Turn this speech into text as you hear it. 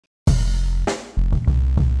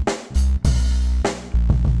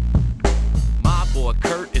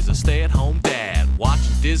stay-at-home dad,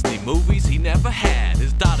 watching Disney movies he never had.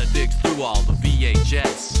 His daughter digs through all the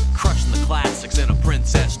VHS, crushing the classics in a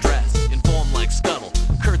princess dress. Informed like Scuttle,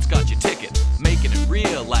 Kurt's got your ticket, making it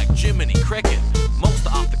real like Jiminy Cricket. Most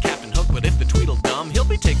are off the Captain Hook, but if the Tweedledum, he'll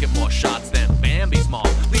be taking more shots than Bambi's mom.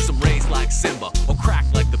 Leave him raised like Simba, or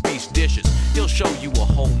cracked like the beast dishes. He'll show you a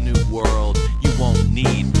whole new world, you won't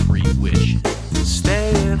need pre-wish.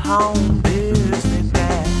 Stay-at-home Disney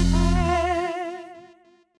dad.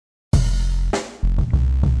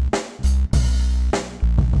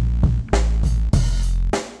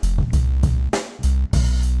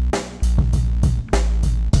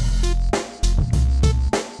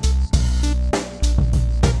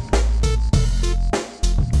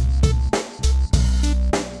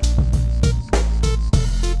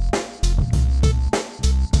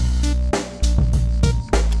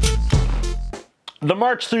 The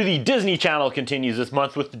march through the Disney Channel continues this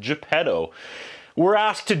month with Geppetto. We're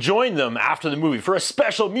asked to join them after the movie for a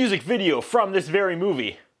special music video from this very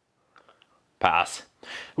movie. Pass.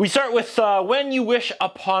 We start with When You Wish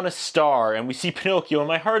Upon a Star, and we see Pinocchio, and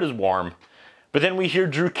my heart is warm. But then we hear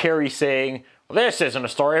Drew Carey saying, "This isn't a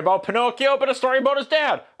story about Pinocchio, but a story about his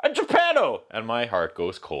dad, a Geppetto!" And my heart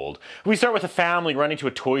goes cold. We start with a family running to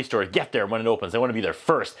a toy store, get there when it opens. They want to be there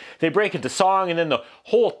first. They break into song, and then the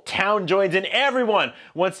whole town joins in. Everyone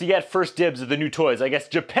wants to get first dibs of the new toys. I guess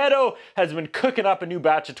Geppetto has been cooking up a new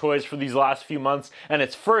batch of toys for these last few months, and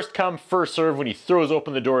it's first come, first serve when he throws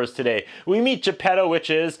open the doors today. We meet Geppetto, which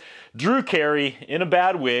is Drew Carey in a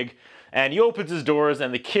bad wig, and he opens his doors,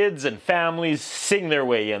 and the kids and families sing their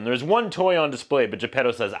way in. There's one toy on display, but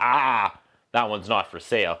Geppetto says, "Ah, that one's not for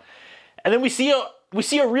sale." And then we see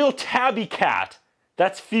a real tabby cat.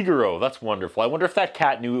 That's Figaro. That's wonderful. I wonder if that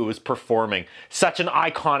cat knew it was performing such an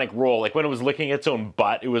iconic role. Like when it was licking its own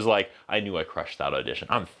butt, it was like, I knew I crushed that audition.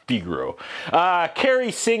 I'm Figaro.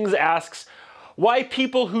 Carrie sings, asks, why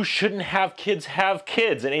people who shouldn't have kids have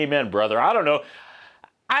kids. And amen, brother. I don't know.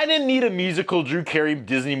 I didn't need a musical Drew Carey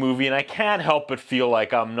Disney movie, and I can't help but feel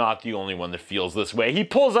like I'm not the only one that feels this way. He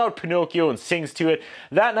pulls out Pinocchio and sings to it.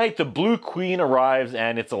 That night, the Blue Queen arrives,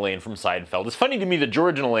 and it's Elaine from Seinfeld. It's funny to me that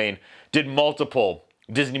George and Elaine did multiple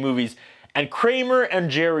Disney movies, and Kramer and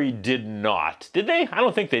Jerry did not. Did they? I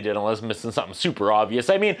don't think they did, unless I'm missing something super obvious.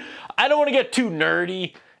 I mean, I don't want to get too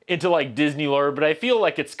nerdy into like Disney lore, but I feel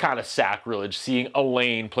like it's kind of sacrilege seeing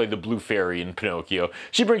Elaine play the Blue Fairy in Pinocchio.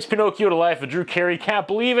 She brings Pinocchio to life, and Drew Carey can't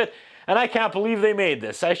believe it, and I can't believe they made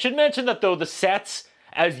this. I should mention that though, the sets,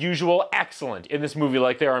 as usual, excellent in this movie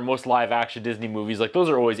like they are in most live-action Disney movies. Like those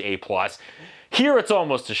are always A+. Here it's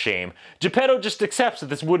almost a shame. Geppetto just accepts that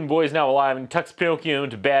this wooden boy is now alive and tucks Pinocchio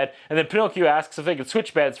into bed, and then Pinocchio asks if they could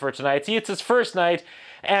switch beds for tonight. See, it's his first night,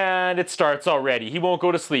 and it starts already. He won't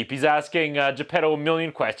go to sleep. He's asking Geppetto a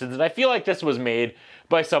million questions, and I feel like this was made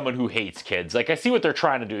by someone who hates kids. Like, I see what they're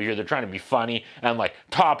trying to do here. They're trying to be funny and, like,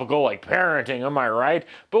 topical, like parenting, am I right?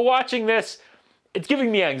 But watching this, it's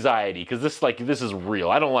giving me anxiety, because this is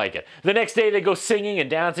real. I don't like it. The next day, they go singing and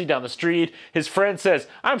dancing down the street. His friend says,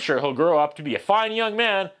 I'm sure he'll grow up to be a fine young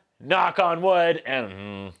man. Knock on wood,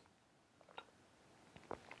 and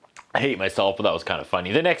I hate myself, but that was kind of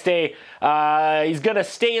funny. The next day, he's going to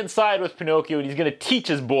stay inside with Pinocchio, and he's going to teach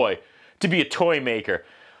his boy to be a toy maker.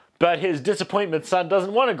 But his disappointment son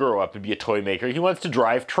doesn't want to grow up and be a toy maker. He wants to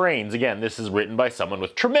drive trains. Again, this is written by someone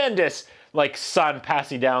with tremendous, like, son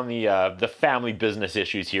passing down the family business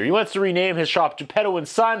issues here. He wants to rename his shop Geppetto and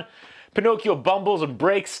Son. Pinocchio bumbles and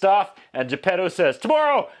breaks stuff, and Geppetto says,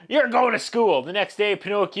 tomorrow, you're going to school. The next day,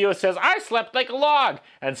 Pinocchio says, I slept like a log.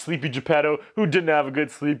 And sleepy Geppetto, who didn't have a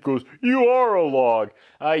good sleep, goes, you are a log.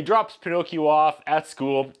 He drops Pinocchio off at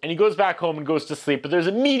school, and he goes back home and goes to sleep, but there's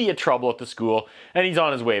immediate trouble at the school, and he's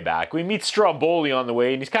on his way back. We meet Stromboli on the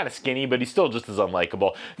way, and he's kind of skinny, but he's still just as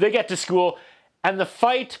unlikable. They get to school, and the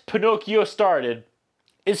fight Pinocchio started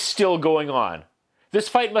is still going on. This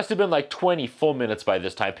fight must have been like 20 full minutes by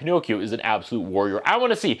this time. Pinocchio is an absolute warrior. I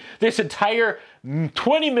want to see this entire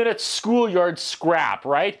 20-minute schoolyard scrap,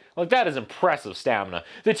 right? Like, that is impressive stamina.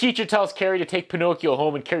 The teacher tells Carrie to take Pinocchio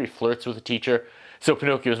home, and Carrie flirts with the teacher, so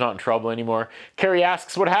Pinocchio's not in trouble anymore. Carrie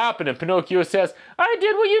asks what happened, and Pinocchio says, I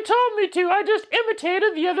did what you told me to. I just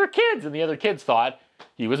imitated the other kids. And the other kids thought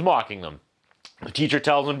he was mocking them. The teacher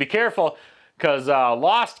tells him, be careful, because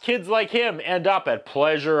lost kids like him end up at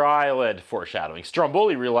Pleasure Island. Foreshadowing.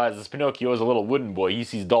 Stromboli realizes Pinocchio is a little wooden boy. He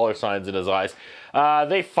sees dollar signs in his eyes.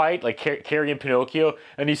 They fight, like Carrie and Pinocchio,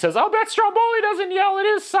 and he says, I'll bet Stromboli doesn't yell at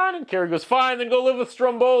his son. And Carrie goes, fine, then go live with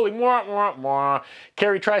Stromboli. Mwah, mwah, mwah.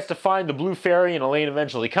 Carrie tries to find the Blue Fairy, and Elaine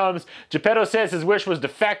eventually comes. Geppetto says his wish was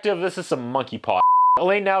defective. This is some monkey paw.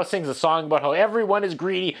 Elaine now sings a song about how everyone is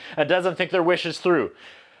greedy and doesn't think their wish is through.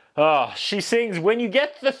 Oh, she sings, when you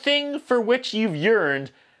get the thing for which you've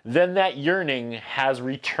yearned, then that yearning has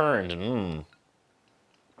returned.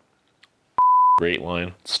 Great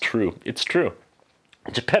line. It's true. It's true.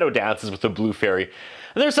 Geppetto dances with the Blue Fairy.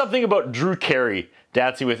 And there's something about Drew Carey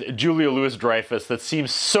dancing with Julia Louis-Dreyfus that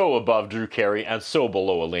seems so above Drew Carey and so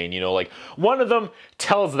below Elaine. You know, like, one of them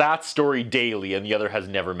tells that story daily and the other has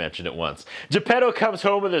never mentioned it once. Geppetto comes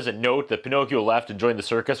home and there's a note that Pinocchio left and joined the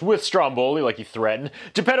circus with Stromboli like he threatened.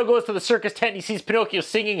 Geppetto goes to the circus tent and he sees Pinocchio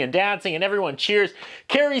singing and dancing and everyone cheers.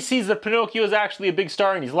 Carey sees that Pinocchio is actually a big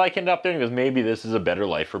star and he's liking it up there and he goes, maybe this is a better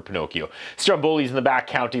life for Pinocchio. Stromboli's in the back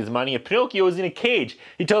counting his money and Pinocchio is in a cage.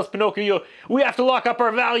 He tells Pinocchio, we have to lock up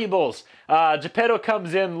our valuables. Geppetto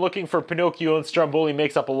comes in looking for Pinocchio and Stromboli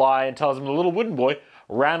makes up a lie and tells him the little wooden boy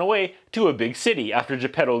ran away to a big city. After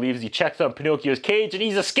Geppetto leaves, he checks on Pinocchio's cage and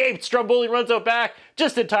he's escaped. Stromboli runs out back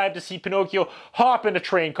just in time to see Pinocchio hop in a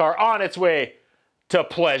train car on its way to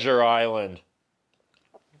Pleasure Island.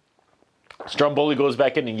 Stromboli goes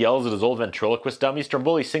back in and yells at his old ventriloquist dummy.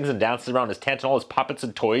 Stromboli sings and dances around his tent and all his puppets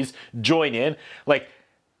and toys join in. Like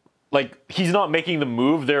he's not making the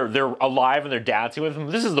move, they're alive and they're dancing with him.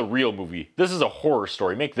 This is the real movie. This is a horror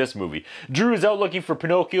story. Make this movie. Drew is out looking for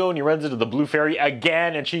Pinocchio and he runs into the Blue Fairy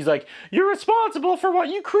again and she's like, you're responsible for what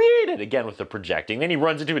you created, again with the projecting. Then he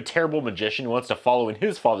runs into a terrible magician who wants to follow in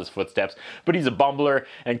his father's footsteps, but he's a bumbler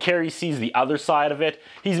and Carey sees the other side of it.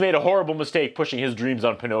 He's made a horrible mistake pushing his dreams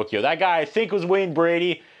on Pinocchio. That guy I think was Wayne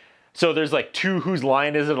Brady. So there's like 2 Whose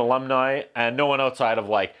Line Is It alumni, and no one outside of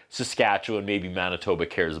like Saskatchewan, maybe Manitoba,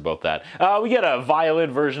 cares about that. We get a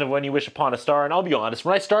violin version of When You Wish Upon a Star, and I'll be honest,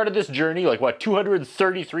 when I started this journey, like what,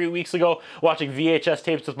 233 weeks ago, watching VHS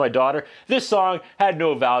tapes with my daughter, this song had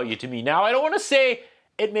no value to me. Now, I don't want to say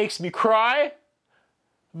it makes me cry,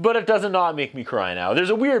 but it does not make me cry now. There's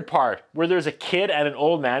a weird part where there's a kid and an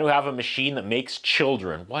old man who have a machine that makes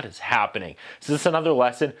children. What is happening? Is this another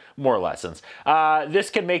lesson? More lessons. This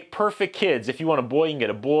can make perfect kids. If you want a boy, you can get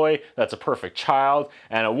a boy. That's a perfect child.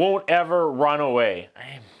 And it won't ever run away.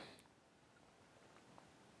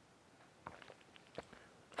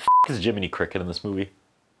 Is Jiminy Cricket in this movie?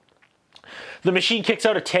 The machine kicks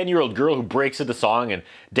out a 10-year-old girl who breaks into song and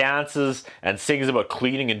dances and sings about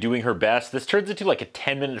cleaning and doing her best. This turns into like a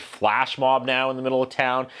 10-minute flash mob now in the middle of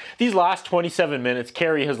town. These last 27 minutes,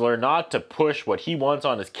 Carey has learned not to push what he wants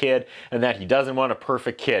on his kid and that he doesn't want a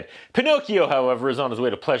perfect kid. Pinocchio, however, is on his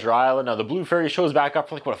way to Pleasure Island. Now the Blue Fairy shows back up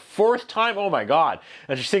for like, what, a 4th time? Oh my god.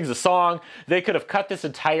 And she sings a song. They could have cut this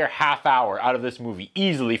entire half hour out of this movie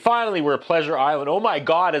easily. Finally, we're at Pleasure Island. Oh my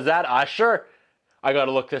god, is that Usher? I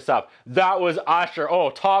gotta look this up. That was Usher.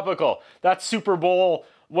 Oh, topical. That's Super Bowl,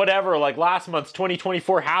 whatever, like last month's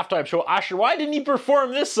 2024 halftime show. Usher, why didn't he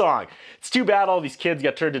perform this song? It's too bad all these kids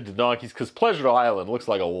get turned into donkeys because Pleasure Island looks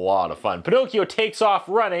like a lot of fun. Pinocchio takes off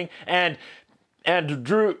running and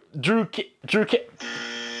Drew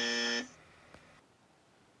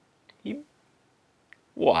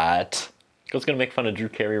What? I was going to make fun of Drew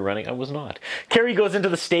Carey running. I was not. Carey goes into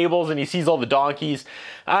the stables and he sees all the donkeys.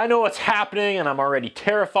 I know what's happening and I'm already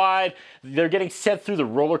terrified. They're getting sent through the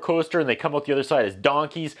roller coaster and they come out the other side as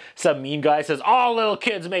donkeys. Some mean guy says, all little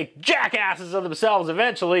kids make jackasses of themselves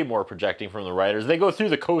eventually. More projecting from the writers. They go through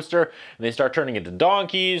the coaster and they start turning into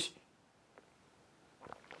donkeys.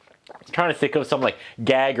 I'm trying to think of some like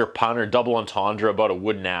gag or pun or double entendre about a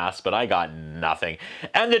wooden ass, but I got nothing.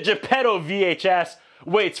 And the Geppetto VHS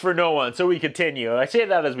waits for no one, so we continue. I say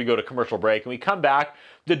that as we go to commercial break, and we come back.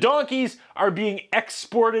 The donkeys are being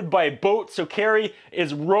exported by boat, so Carey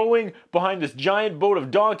is rowing behind this giant boat of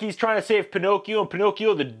donkeys trying to save Pinocchio, and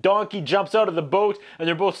Pinocchio, the donkey, jumps out of the boat, and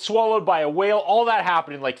they're both swallowed by a whale. All that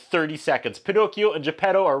happened in like 30 seconds. Pinocchio and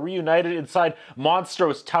Geppetto are reunited inside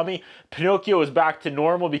Monstro's tummy. Pinocchio is back to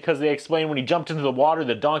normal because they explain when he jumped into the water,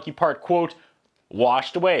 the donkey part, quote,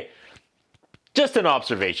 washed away. Just an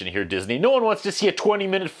observation here, Disney. No one wants to see a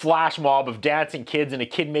 20-minute flash mob of dancing kids in a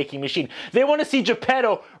kid-making machine. They want to see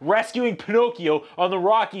Geppetto rescuing Pinocchio on the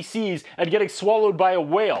rocky seas and getting swallowed by a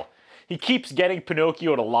whale. He keeps getting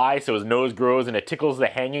Pinocchio to lie so his nose grows and it tickles the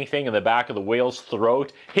hanging thing in the back of the whale's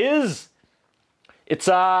throat. It's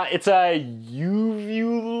a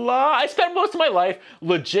uvula. I spent most of my life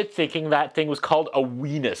legit thinking that thing was called a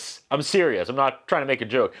weenus. I'm serious. I'm not trying to make a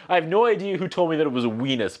joke. I have no idea who told me that it was a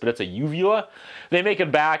weenus, but it's a uvula. They make it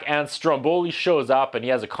back, and Stromboli shows up, and he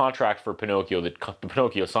has a contract for Pinocchio that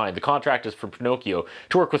Pinocchio signed. The contract is for Pinocchio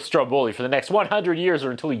to work with Stromboli for the next 100 years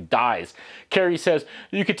or until he dies. Carey says,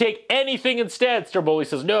 you could take anything instead. Stromboli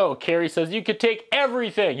says, no. Carey says, you could take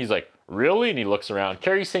everything. He's like, really? And he looks around.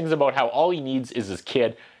 Carey sings about how all he needs is his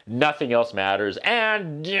kid. Nothing else matters.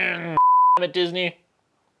 And damn it, Disney.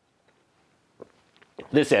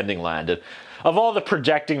 This ending landed. Of all the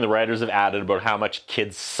projecting the writers have added about how much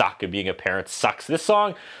kids suck and being a parent sucks, this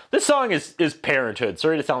song is parenthood.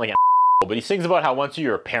 Sorry to sound like an but he sings about how once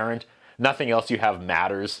you're a parent, nothing else you have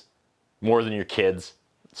matters more than your kids.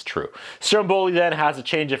 It's true. Stromboli then has a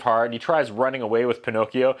change of heart and he tries running away with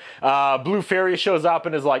Pinocchio. Blue Fairy shows up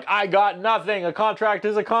and is like, I got nothing, a contract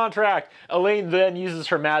is a contract. Elaine then uses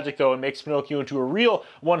her magic though and makes Pinocchio into a real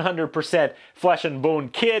 100% flesh and bone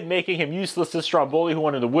kid, making him useless to Stromboli, who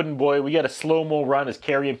wanted the wooden boy. We get a slow-mo run as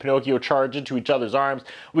Carey and Pinocchio charge into each other's arms.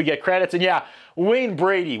 We get credits, and yeah, Wayne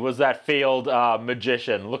Brady was that failed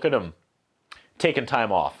magician. Look at him, taking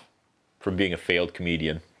time off from being a failed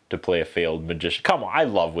comedian to play a failed magician. Come on, I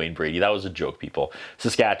love Wayne Brady. That was a joke, people.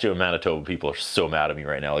 Saskatchewan, Manitoba people are so mad at me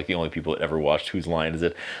right now. Like the only people that ever watched Whose Line Is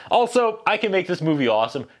It? Also, I can make this movie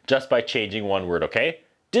awesome just by changing one word, okay?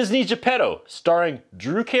 Disney's Geppetto, starring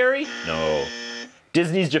Drew Carey? No.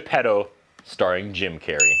 Disney's Geppetto, starring Jim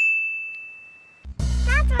Carrey.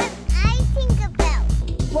 That's what I think about.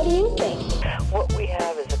 What do you think? What we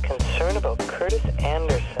have is a concern about Curtis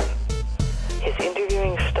Anderson. His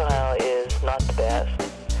interviewing style is not the best.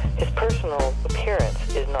 His personal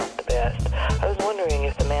appearance is not the best. I was wondering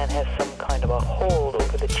if the man has some kind of a hold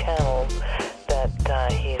over the channel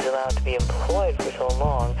that he's allowed to be employed for so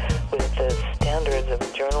long with the standards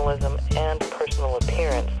of journalism and personal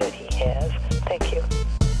appearance that he has. Thank you.